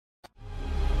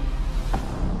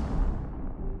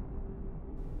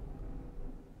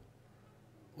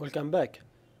Welcome back.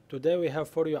 Today we have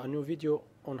for you a new video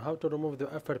on how to remove the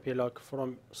FRP lock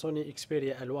from Sony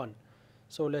Xperia L1.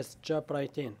 So let's jump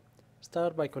right in.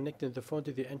 Start by connecting the phone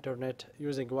to the internet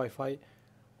using Wi-Fi,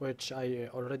 which I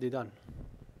already done.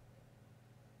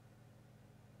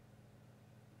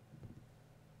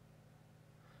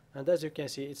 And as you can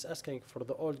see, it's asking for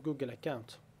the old Google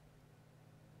account.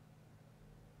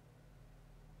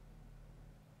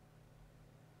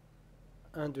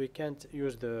 And we can't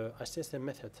use the assistant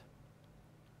method.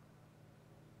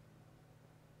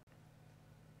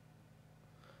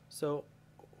 So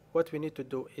what we need to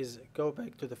do is go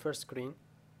back to the first screen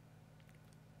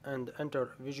and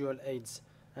enter visual aids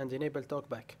and enable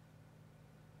talkback.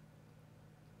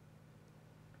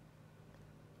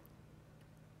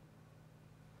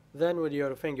 Then with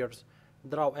your fingers,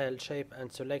 draw L shape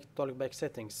and select talkback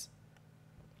settings.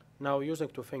 Now using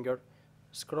two fingers,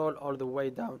 scroll all the way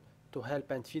down to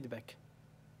help and feedback.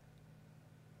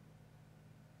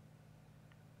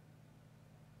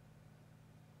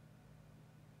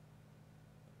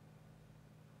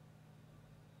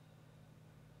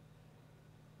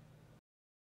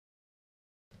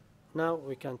 Now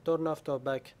we can turn off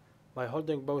talkback by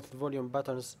holding both volume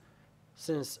buttons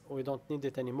since we don't need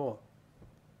it anymore.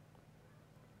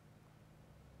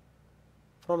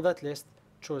 From that list,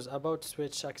 choose About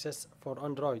Switch Access for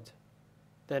Android.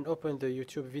 Then open the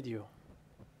YouTube video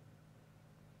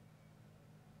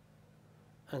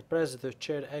and press the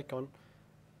chair icon,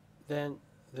 then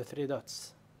the three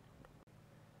dots.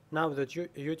 Now the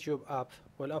YouTube app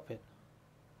will open.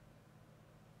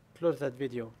 Close that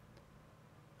video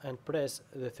and press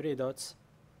the three dots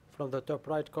from the top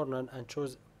right corner and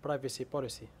choose Privacy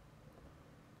Policy.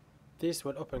 This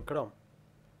will open Chrome.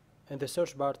 In the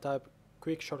search bar, type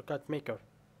Quick Shortcut Maker.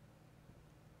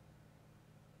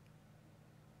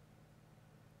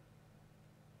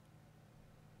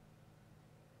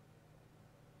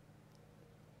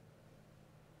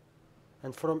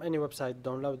 And from any website,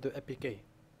 download the APK.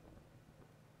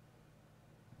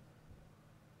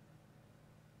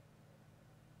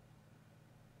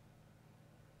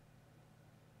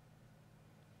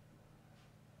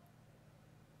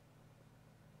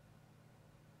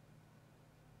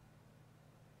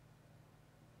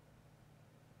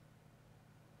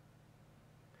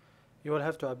 You will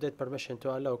have to update permission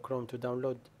to allow Chrome to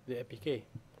download the APK.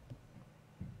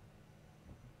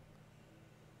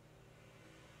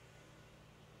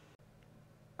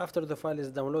 After the file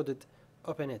is downloaded,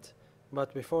 open it.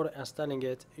 But before installing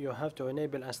it, you have to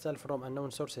enable Install from Unknown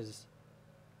Sources.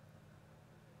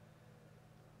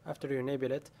 After you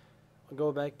enable it,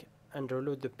 go back and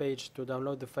reload the page to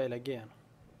download the file again.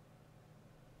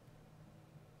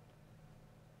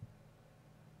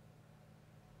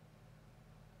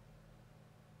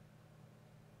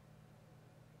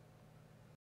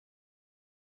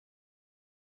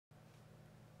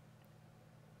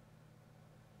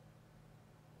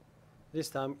 This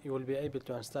time you will be able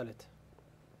to install it.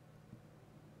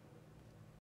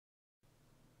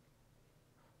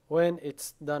 When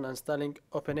it's done installing,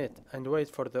 open it and wait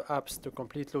for the apps to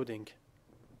complete loading.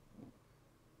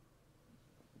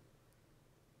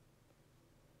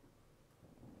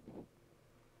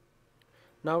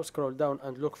 Now scroll down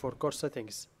and look for Core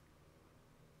Settings.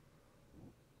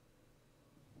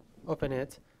 Open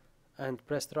it and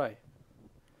press Try.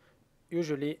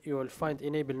 Usually you will find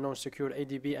Enable Non-Secure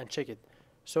ADB and check it,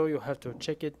 so you have to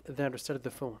check it, then restart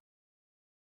the phone.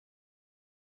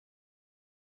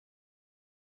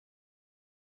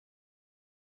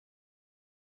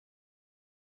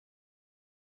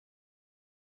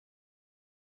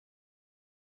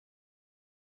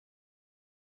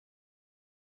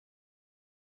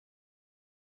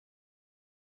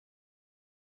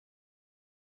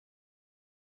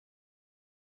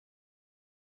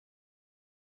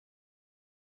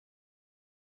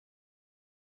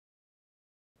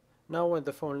 Now when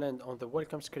the phone lands on the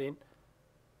welcome screen,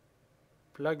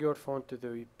 plug your phone to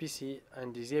the PC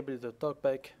and disable the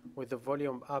talkback with the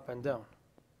volume up and down.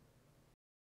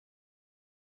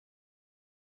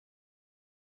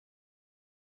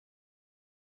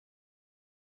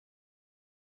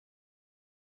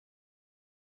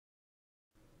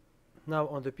 Now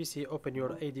on the PC, open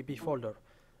your ADB folder.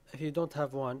 If you don't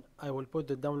have one, I will put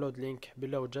the download link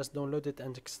below. Just download it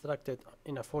and extract it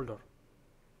in a folder.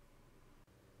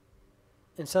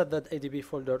 Inside that ADB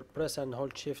folder, press and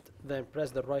hold Shift, then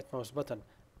press the right mouse button.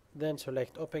 Then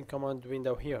select Open Command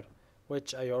Window here,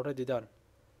 which I already done.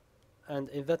 And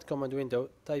in that command window,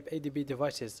 type ADB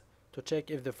Devices to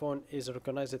check if the phone is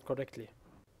recognized correctly.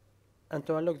 And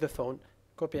to unlock the phone,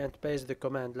 copy and paste the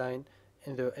command line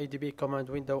in the ADB command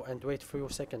window and wait a few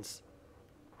seconds.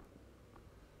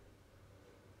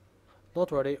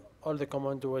 Don't worry, all the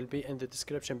commands will be in the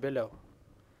description below.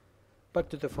 Back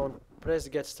to the phone, press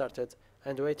get started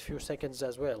and wait few seconds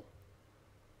as well.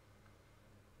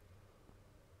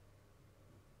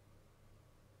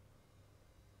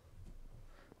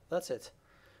 That's it.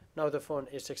 Now the phone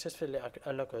is successfully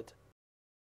unlocked.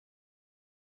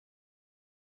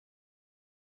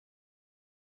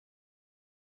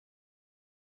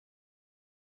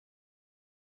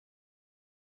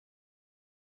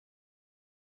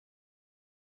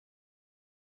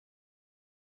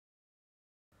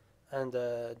 And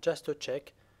just to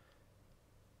check,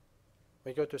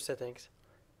 we go to settings.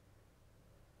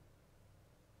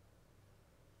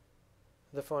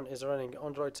 The phone is running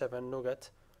Android 7 Nougat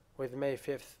with May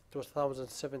 5th,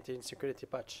 2017 security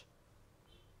patch.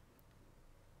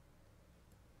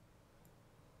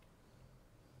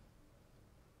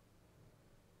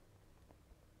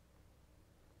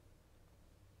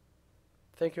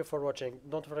 Thank you for watching.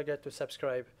 Don't forget to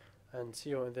subscribe and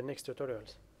see you in the next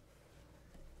tutorials.